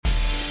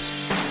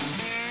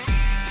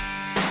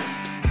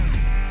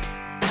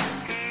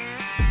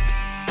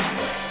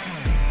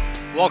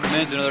Welcome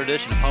into another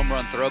edition of Home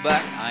Run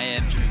Throwback. I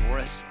am Jimmy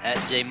Morris at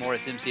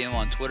JMorrisMCM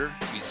on Twitter,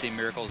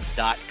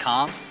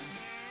 UCMiracles.com.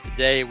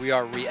 Today we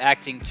are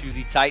reacting to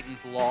the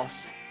Titans'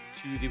 loss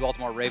to the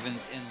Baltimore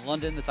Ravens in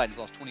London. The Titans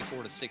lost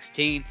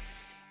 24-16.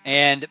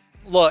 And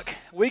look,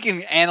 we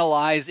can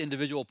analyze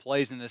individual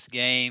plays in this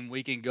game.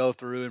 We can go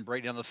through and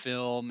break down the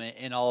film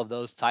and all of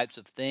those types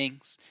of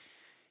things.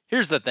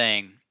 Here's the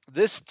thing.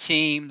 This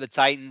team, the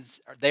Titans,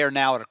 they are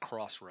now at a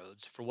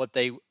crossroads for what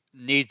they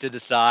need to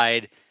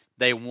decide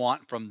they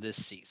want from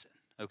this season,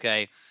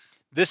 okay?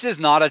 This is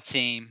not a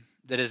team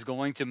that is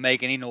going to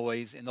make any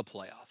noise in the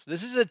playoffs.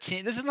 This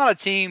is not a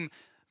team,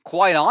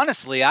 quite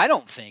honestly, I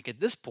don't think at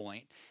this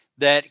point,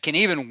 that can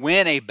even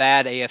win a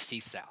bad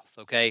AFC South,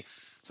 okay?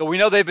 So we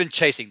know they've been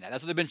chasing that.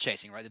 That's what they've been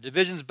chasing, right? The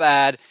division's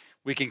bad.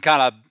 We can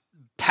kind of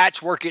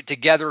patchwork it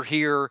together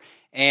here,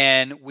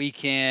 and we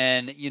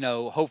can,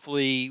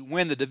 hopefully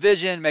win the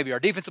division. Maybe our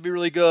defense will be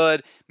really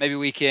good. Maybe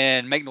we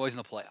can make noise in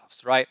the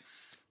playoffs, right?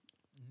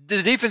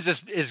 The defense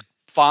is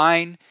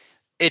fine.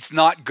 It's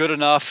not good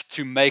enough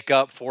to make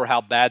up for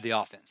how bad the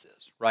offense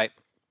is, right?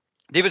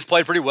 Defense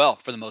played pretty well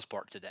for the most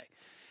part today,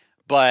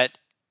 but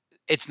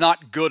it's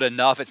not good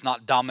enough. It's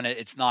not dominant.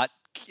 It's not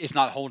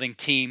holding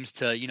teams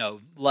to,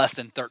 less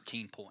than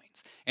 13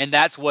 points. And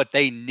that's what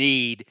they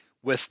need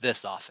with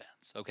this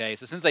offense, okay?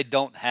 So since they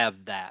don't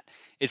have that,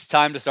 it's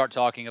time to start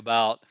talking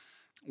about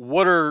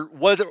what are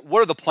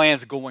the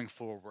plans going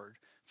forward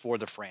for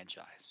the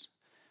franchise?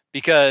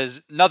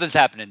 Because nothing's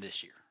happening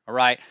this year, all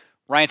right?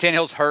 Ryan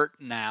Tannehill's hurt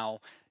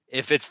now.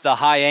 If it's the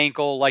high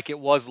ankle like it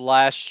was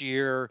last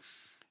year,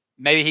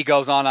 maybe he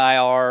goes on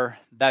IR.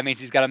 That means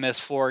he's got to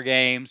miss 4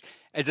 games.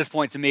 At this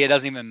point, to me, it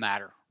doesn't even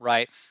matter,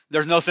 right?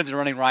 There's no sense in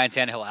running Ryan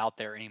Tannehill out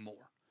there anymore,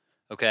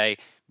 okay?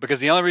 Because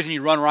the only reason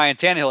you run Ryan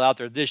Tannehill out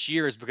there this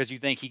year is because you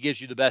think he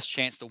gives you the best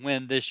chance to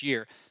win this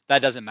year.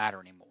 That doesn't matter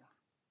anymore,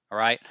 all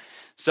right?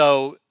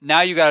 So now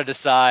you got to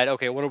decide,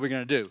 okay, what are we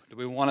going to do? Do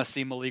we want to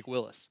see Malik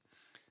Willis?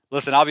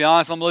 Listen, I'll be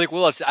honest on Malik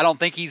Willis. I don't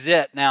think he's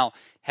it. Now,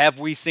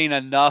 have we seen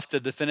enough to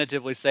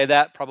definitively say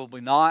that?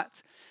 Probably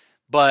not.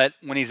 But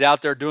when he's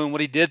out there doing what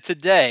he did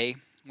today,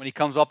 when he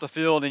comes off the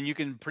field and you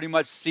can pretty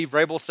much see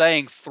Vrabel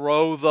saying,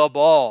 throw the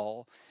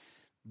ball,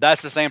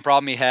 that's the same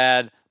problem he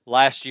had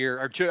last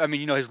year,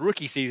 his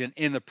rookie season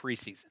in the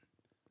preseason,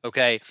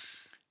 okay?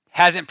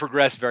 Hasn't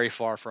progressed very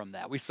far from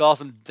that. We saw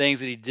some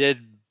things that he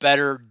did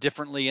better,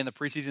 differently in the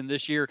preseason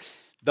this year.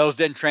 Those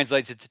didn't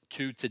translate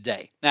to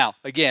today. Now,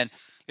 again,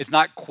 it's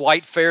not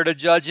quite fair to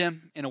judge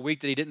him in a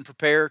week that he didn't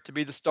prepare to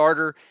be the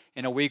starter,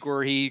 in a week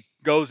where he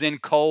goes in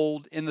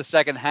cold in the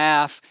second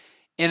half,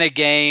 in a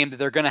game that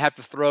they're going to have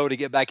to throw to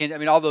get back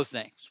in. All those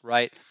things,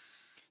 right?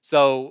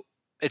 So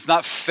it's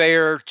not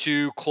fair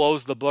to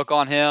close the book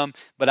on him,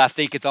 but I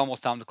think it's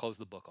almost time to close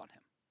the book on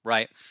him,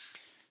 right?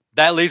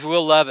 That leaves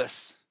Will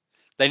Levis.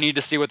 They need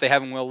to see what they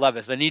have in Will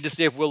Levis. They need to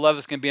see if Will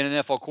Levis can be an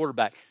NFL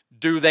quarterback.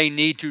 Do they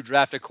need to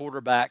draft a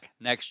quarterback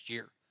next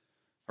year?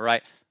 All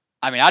right?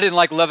 I didn't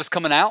like Levis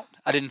coming out.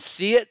 I didn't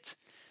see it,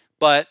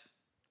 but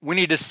we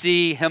need to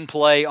see him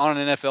play on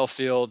an NFL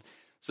field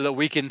so that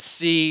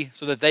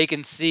they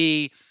can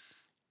see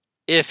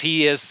if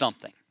he is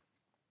something.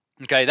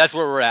 Okay, that's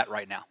where we're at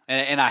right now.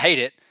 And I hate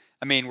it.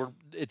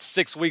 It's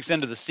 6 weeks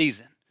into the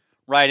season,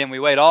 right? And we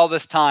wait all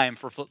this time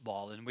for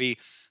football, and we,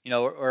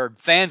 are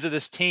fans of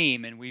this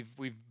team, and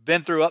we've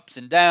been through ups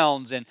and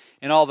downs and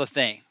all the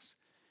things.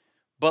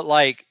 But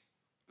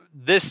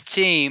this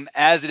team,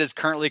 as it is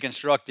currently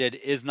constructed,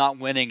 is not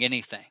winning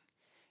anything.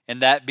 And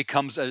that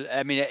becomes,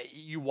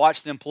 you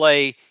watch them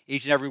play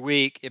each and every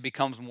week, it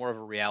becomes more of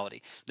a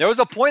reality. There was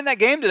a point in that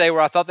game today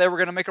where I thought they were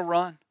going to make a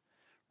run,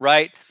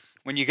 right?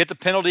 When you get the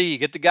penalty, you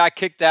get the guy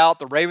kicked out,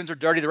 the Ravens are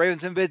dirty. The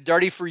Ravens have been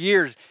dirty for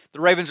years. The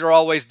Ravens are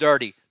always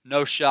dirty.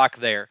 No shock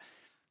there.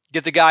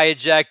 Get the guy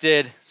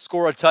ejected,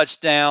 score a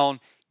touchdown,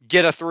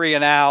 get a 3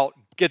 and out,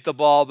 get the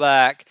ball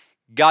back,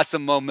 got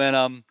some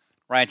momentum.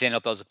 Ryan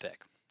Tannehill throws a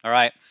pick. All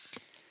right.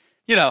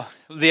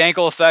 The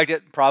ankle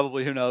affected,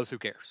 probably, who knows, who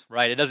cares,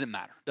 right? It doesn't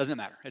matter.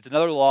 It's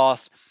another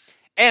loss.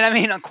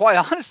 And quite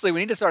honestly, we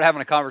need to start having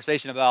a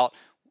conversation about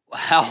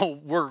how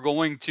they're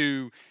going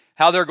to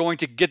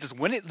get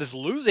this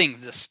losing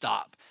this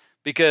stop,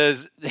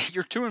 because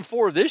you're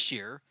 2-4 this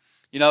year.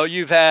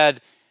 You've had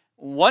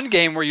one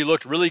game where you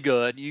looked really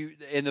good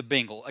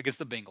against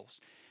the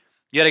Bengals.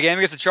 You had a game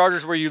against the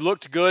Chargers where you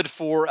looked good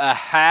for a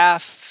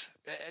half,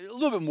 a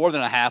little bit more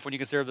than a half when you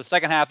consider the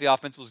second half the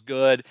offense was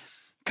good.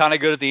 Kind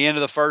of good at the end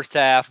of the first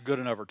half, good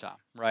in overtime,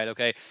 right?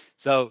 Okay,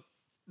 so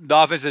the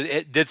offense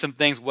it did some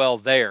things well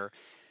there,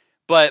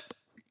 but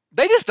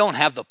they just don't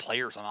have the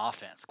players on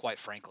offense, quite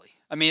frankly.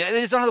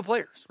 They just don't have the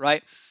players,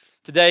 right?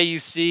 Today you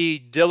see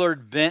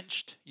Dillard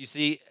benched. You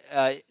see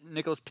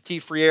Nicholas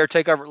Petit-Frere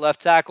take over at left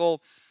tackle.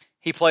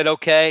 He played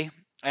okay.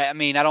 I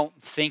don't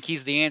think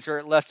he's the answer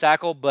at left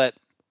tackle, but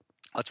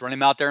let's run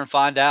him out there and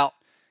find out.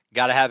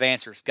 Got to have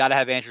answers. Got to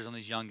have answers on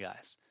these young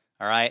guys,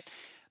 all right?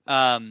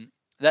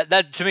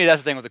 That to me,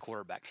 that's the thing with the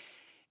quarterback.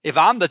 If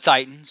I'm the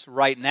Titans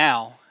right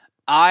now,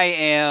 I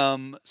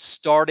am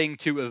starting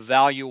to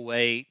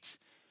evaluate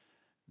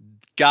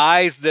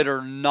guys that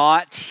are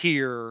not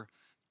here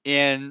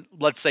in,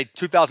 let's say,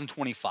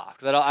 2025.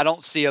 Because I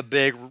don't see a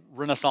big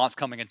renaissance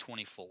coming in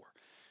 24.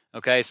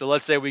 Okay, so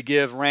let's say we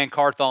give Rand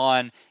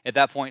Carthon at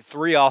that point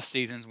 3 off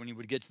seasons when you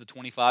would get to the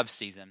 25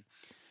 season.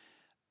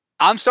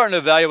 I'm starting to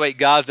evaluate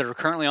guys that are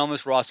currently on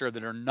this roster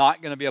that are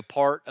not going to be a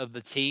part of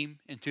the team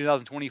in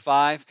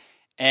 2025,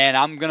 and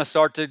I'm going to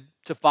start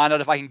to find out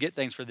if I can get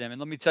things for them. And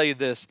let me tell you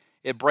this,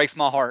 it breaks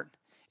my heart.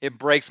 It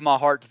breaks my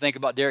heart to think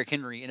about Derrick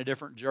Henry in a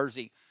different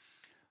jersey.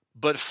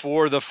 But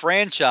for the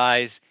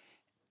franchise,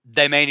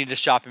 they may need to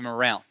shop him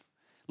around.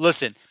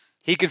 Listen,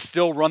 he can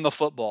still run the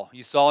football.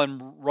 You saw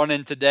him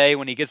running today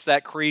when he gets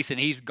that crease and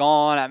he's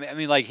gone. I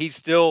mean, like he's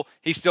still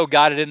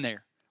got it in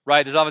there,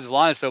 right? This offensive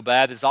line is so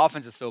bad, this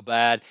offense is so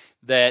bad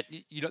that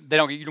we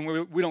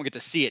don't get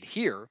to see it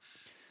here.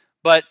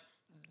 But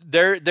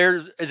there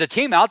is a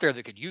team out there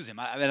that could use him.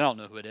 I don't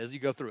know who it is. You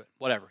go through it,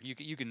 whatever.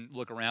 You can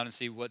look around and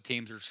see what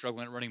teams are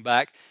struggling at running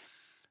back.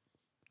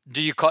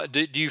 Do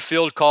you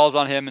field calls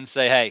on him and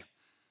say, hey,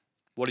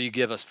 what do you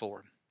give us for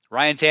him?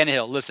 Ryan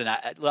Tannehill, listen,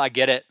 I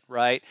get it,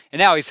 right? And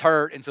now he's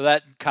hurt, and so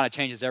that kind of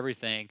changes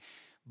everything.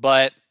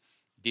 But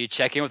do you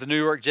check in with the New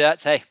York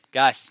Jets? Hey,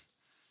 guys,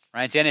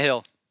 Ryan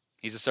Tannehill,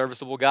 he's a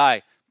serviceable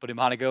guy. Put him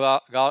behind a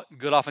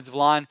good offensive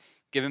line,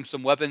 give him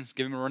some weapons,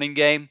 give him a running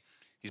game.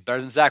 He's better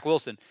than Zach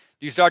Wilson.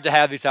 Do you start to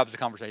have these types of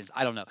conversations?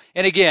 I don't know.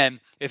 And again,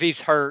 if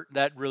he's hurt,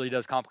 that really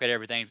does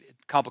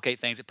complicate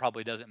things. It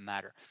probably doesn't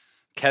matter.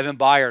 Kevin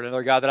Byard,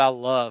 another guy that I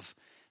love,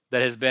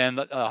 that has been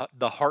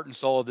the heart and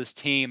soul of this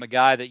team, a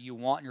guy that you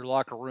want in your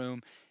locker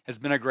room, has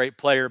been a great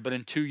player, but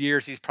in 2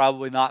 years he's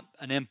probably not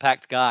an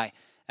impact guy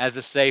as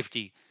a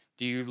safety.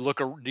 Do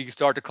you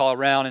start to call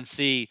around and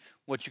see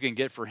what you can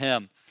get for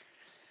him?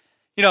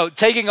 You know,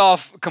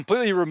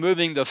 completely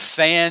removing the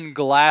fan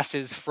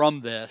glasses from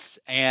this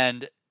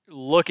and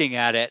looking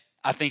at it,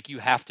 I think you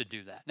have to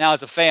do that. Now,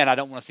 as a fan, I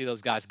don't want to see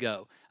those guys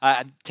go.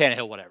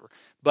 Tannehill, whatever.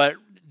 But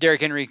Derrick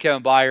Henry,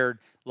 Kevin Byard,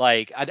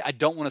 I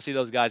don't want to see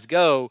those guys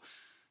go.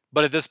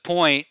 But at this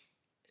point,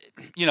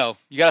 you got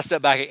to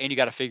step back and you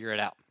got to figure it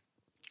out.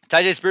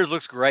 Tyjae Spears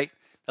looks great.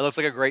 That looks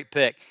like a great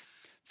pick.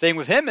 Thing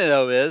with him,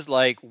 though, is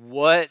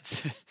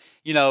what,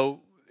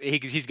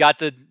 he's got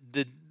the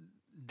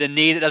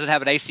knee that doesn't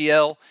have an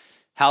ACL.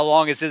 How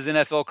long is his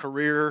NFL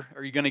career?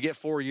 Are you going to get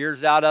 4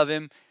 years out of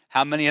him?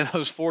 How many of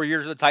those 4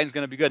 years of the Titans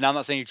going to be good? Now, I'm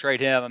not saying you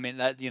trade him. I mean,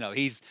 that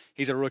he's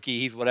a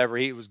rookie. He's whatever.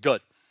 He was good,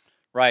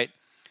 right?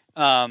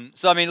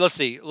 So I mean, let's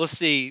see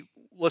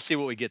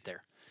what we get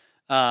there.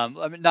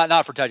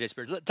 Not for Tyjae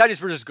Spears. Tyjae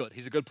Spears is good.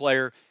 He's a good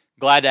player.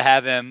 Glad to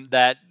have him.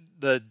 That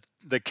the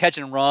catch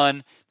and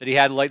run that he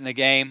had late in the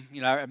game.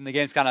 The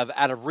game's kind of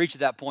out of reach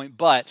at that point,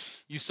 but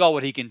you saw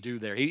what he can do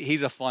there.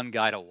 He's a fun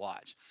guy to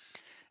watch.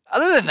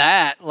 Other than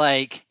that,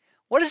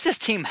 what does this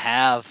team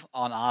have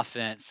on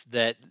offense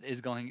that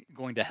is going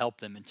to help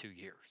them in 2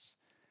 years?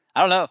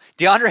 I don't know.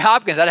 DeAndre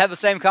Hopkins, I'd have the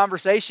same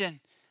conversation.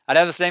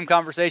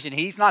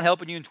 He's not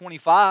helping you in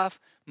 25,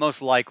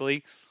 most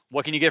likely.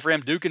 What can you get for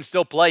him? Duke can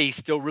still play. He's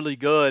still really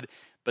good,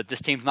 but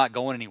this team's not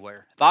going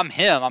anywhere. If I'm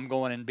him, I'm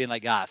going and being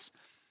like, guys,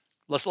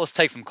 let's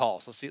take some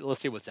calls. Let's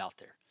see what's out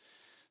there.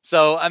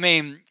 So, I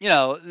mean,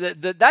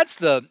 that's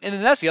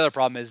the other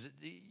problem is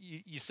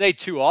you say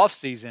 2 off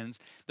seasons.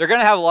 They're going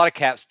to have a lot of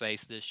cap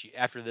space this year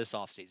after this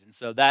off season.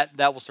 So that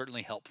will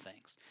certainly help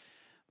things.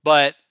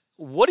 But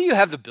what do you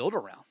have to build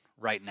around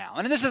right now?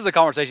 And this is a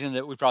conversation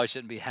that we probably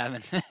shouldn't be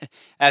having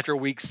after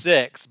week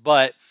 6,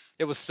 but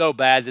it was so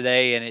bad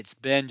today, and it's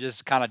been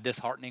just kind of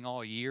disheartening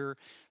all year.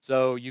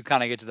 So you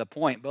kind of get to the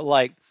point. But,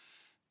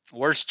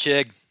 where's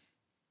Chig?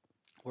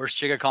 Where's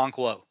Chig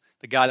Okonkwo,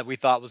 the guy that we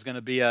thought was going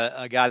to be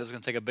a guy that was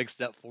going to take a big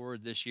step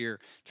forward this year?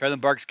 Treylon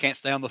Burks can't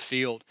stay on the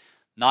field.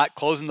 Not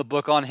closing the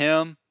book on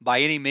him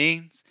by any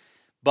means,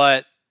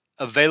 but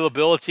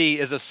availability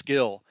is a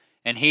skill,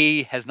 and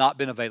he has not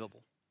been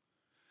available.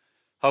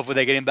 Hopefully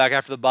they get him back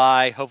after the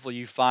bye. Hopefully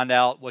you find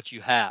out what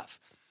you have.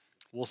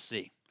 We'll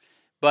see.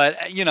 But,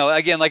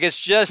 again,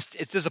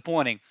 it's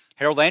disappointing.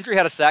 Harold Landry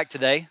had a sack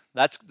today.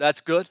 That's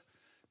good.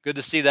 Good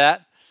to see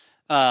that.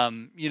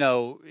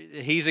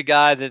 He's a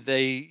guy that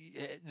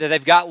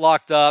they've got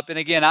locked up. And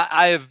again,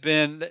 I've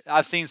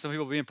seen some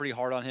people being pretty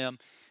hard on him.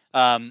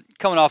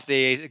 Coming off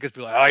because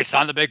people are like, he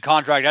signed the big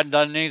contract, hasn't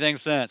done anything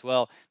since.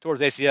 Well, towards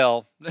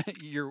ACL,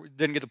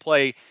 didn't get to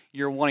play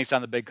year 1, he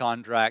signed the big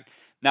contract.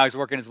 Now he's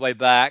working his way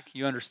back.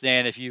 You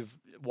understand if you've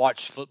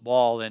watched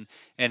football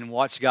and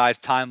watched guys'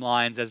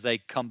 timelines as they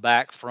come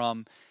back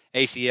from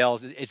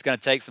ACLs, it's going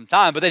to take some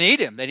time, but they need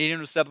him. They need him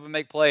to step up and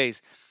make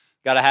plays.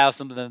 Got to have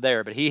something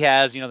there. But he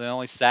has, the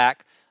only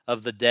sack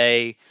of the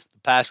day. The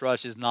pass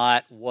rush is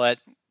not what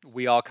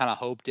we all kind of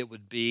hoped it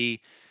would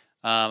be.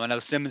 I know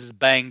Simmons is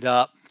banged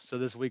up, so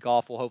this week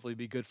off will hopefully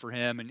be good for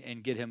him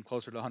and get him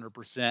closer to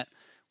 100%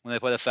 when they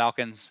play the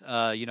Falcons,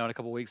 in a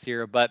couple weeks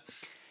here. But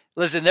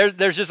listen,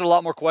 there's just a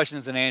lot more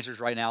questions than answers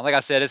right now. Like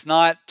I said, it's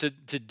not to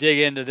dig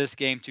into this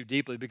game too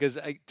deeply because,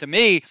 to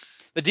me,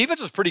 the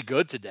defense was pretty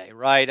good today,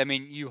 right? I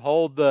mean,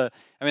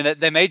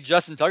 they made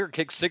Justin Tucker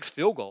kick 6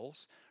 field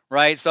goals,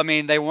 right? So, I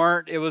mean,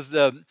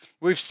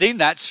 we've seen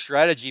that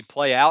strategy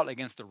play out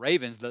against the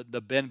Ravens,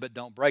 the bend but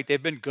don't break.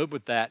 They've been good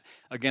with that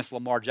against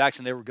Lamar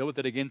Jackson. They were good with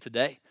it again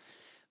today.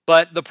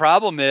 But the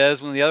problem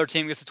is when the other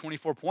team gets to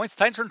 24 points, the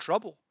Titans are in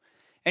trouble.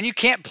 And you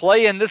can't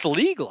play in this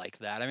league like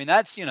that. I mean,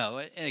 that's,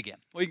 and again,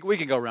 we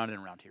can go round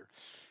and around here.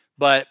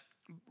 But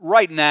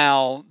right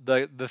now,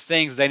 the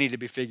things they need to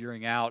be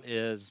figuring out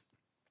is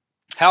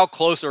how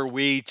close are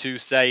we to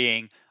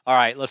saying, all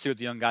right, let's see what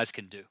the young guys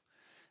can do.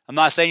 I'm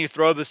not saying you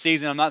throw the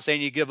season. I'm not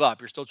saying you give up.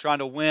 You're still trying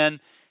to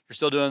win. You're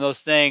still doing those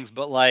things.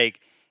 But,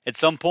 at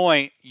some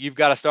point, you've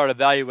got to start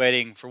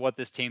evaluating for what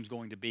this team's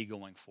going to be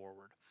going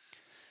forward.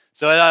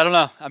 So, I don't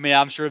know. I mean,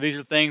 I'm sure these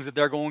are things that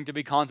they're going to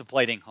be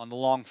contemplating on the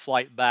long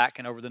flight back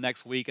and over the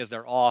next week as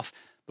they're off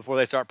before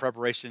they start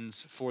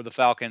preparations for the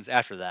Falcons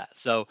after that.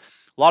 So,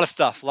 a lot of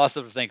stuff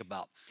to think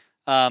about.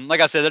 Like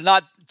I said, there's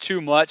not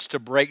too much to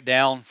break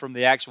down from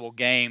the actual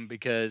game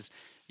because,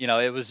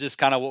 it was just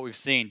kind of what we've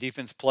seen.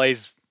 Defense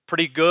plays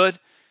pretty good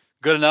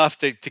enough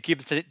to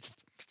keep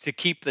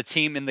the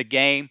team in the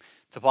game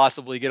to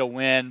possibly get a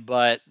win,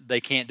 but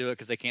they can't do it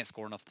because they can't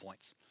score enough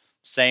points.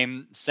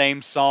 Same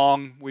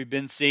song we've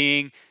been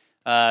seeing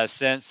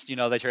since they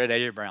traded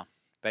A.J. Brown,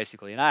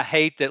 basically. And I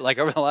hate that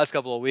over the last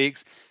couple of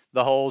weeks,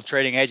 the whole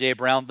trading A.J.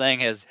 Brown thing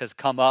has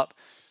come up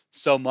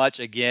so much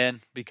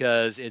again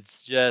because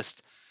it's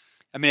just,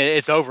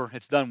 it's over.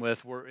 It's done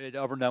with. It's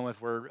over and done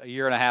with. We're a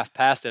year and a half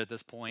past it at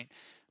this point.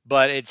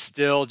 But it's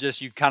still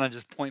just, you kind of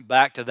just point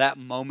back to that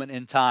moment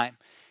in time.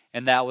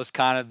 And that was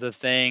kind of the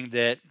thing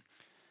that,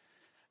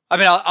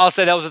 I'll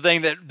say that was the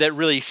thing that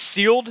really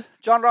sealed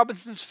John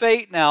Robinson's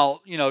fate. Now,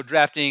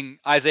 drafting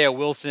Isaiah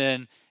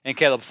Wilson and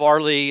Caleb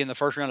Farley in the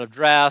first round of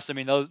drafts,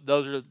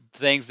 those are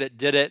things that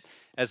did it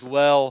as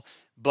well.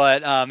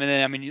 But, and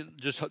then,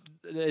 just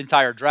the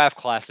entire draft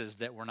classes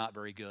that were not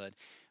very good.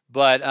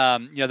 But,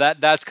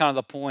 that's kind of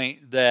the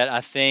point that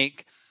I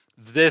think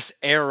this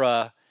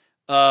era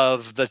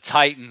of the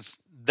Titans,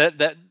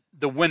 that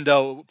the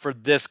window for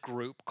this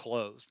group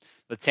closed.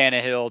 The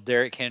Tannehill,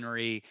 Derrick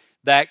Henry,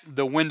 that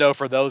the window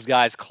for those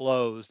guys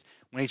closed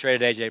when he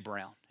traded A.J.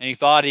 Brown. And he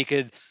thought he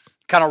could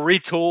kind of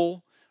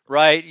retool,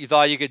 right? You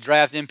thought you could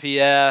draft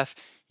MPF,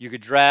 you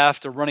could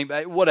draft a running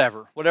back,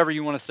 whatever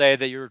you want to say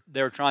that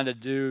they were trying to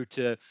do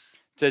to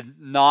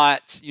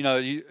not,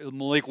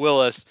 Malik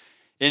Willis,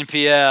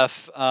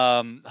 NPF,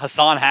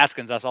 Hassan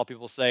Haskins, I saw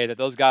people say that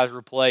those guys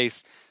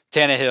replace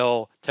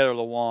Tannehill, Taylor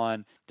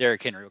Lewan,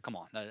 Derrick Henry. Well, come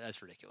on,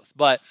 that's ridiculous.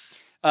 But,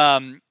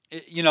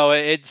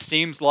 it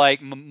seems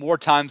like more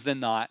times than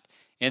not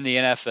in the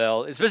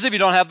NFL, especially if you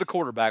don't have the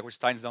quarterback, which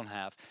Titans don't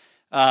have,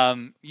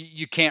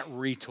 you can't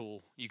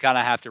retool. You kind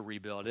of have to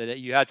rebuild it.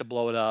 You have to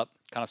blow it up,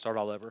 kind of start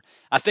all over.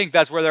 I think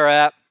that's where they're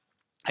at.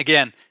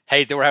 Again,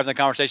 hate that we're having the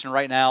conversation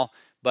right now,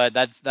 but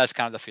that's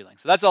kind of the feeling.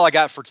 So that's all I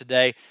got for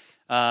today.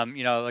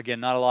 Again,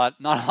 not a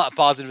lot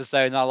positive to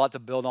say, not a lot to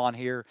build on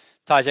here.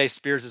 Tyjae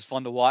Spears is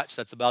fun to watch.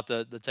 That's about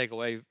the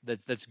takeaway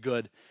that's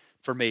good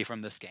for me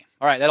from this game.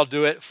 All right, that'll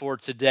do it for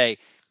today.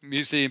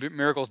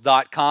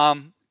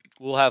 MusicCityMiracles.com.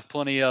 We'll have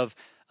plenty of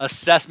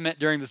assessment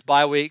during this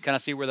bye week, kind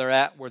of see where they're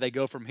at, where they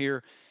go from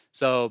here.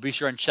 So be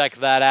sure and check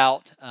that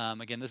out.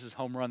 Again, this is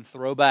Home Run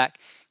Throwback.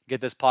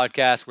 Get this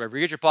podcast wherever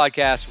you get your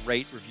podcasts.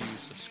 Rate, review,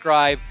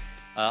 subscribe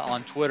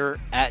on Twitter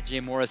at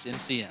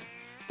JMorrisMCM.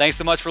 Thanks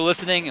so much for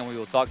listening, and we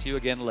will talk to you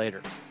again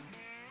later.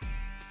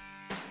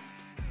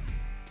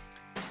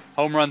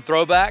 Home Run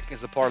Throwback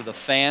is a part of the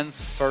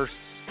Fans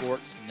First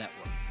Sports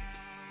Network.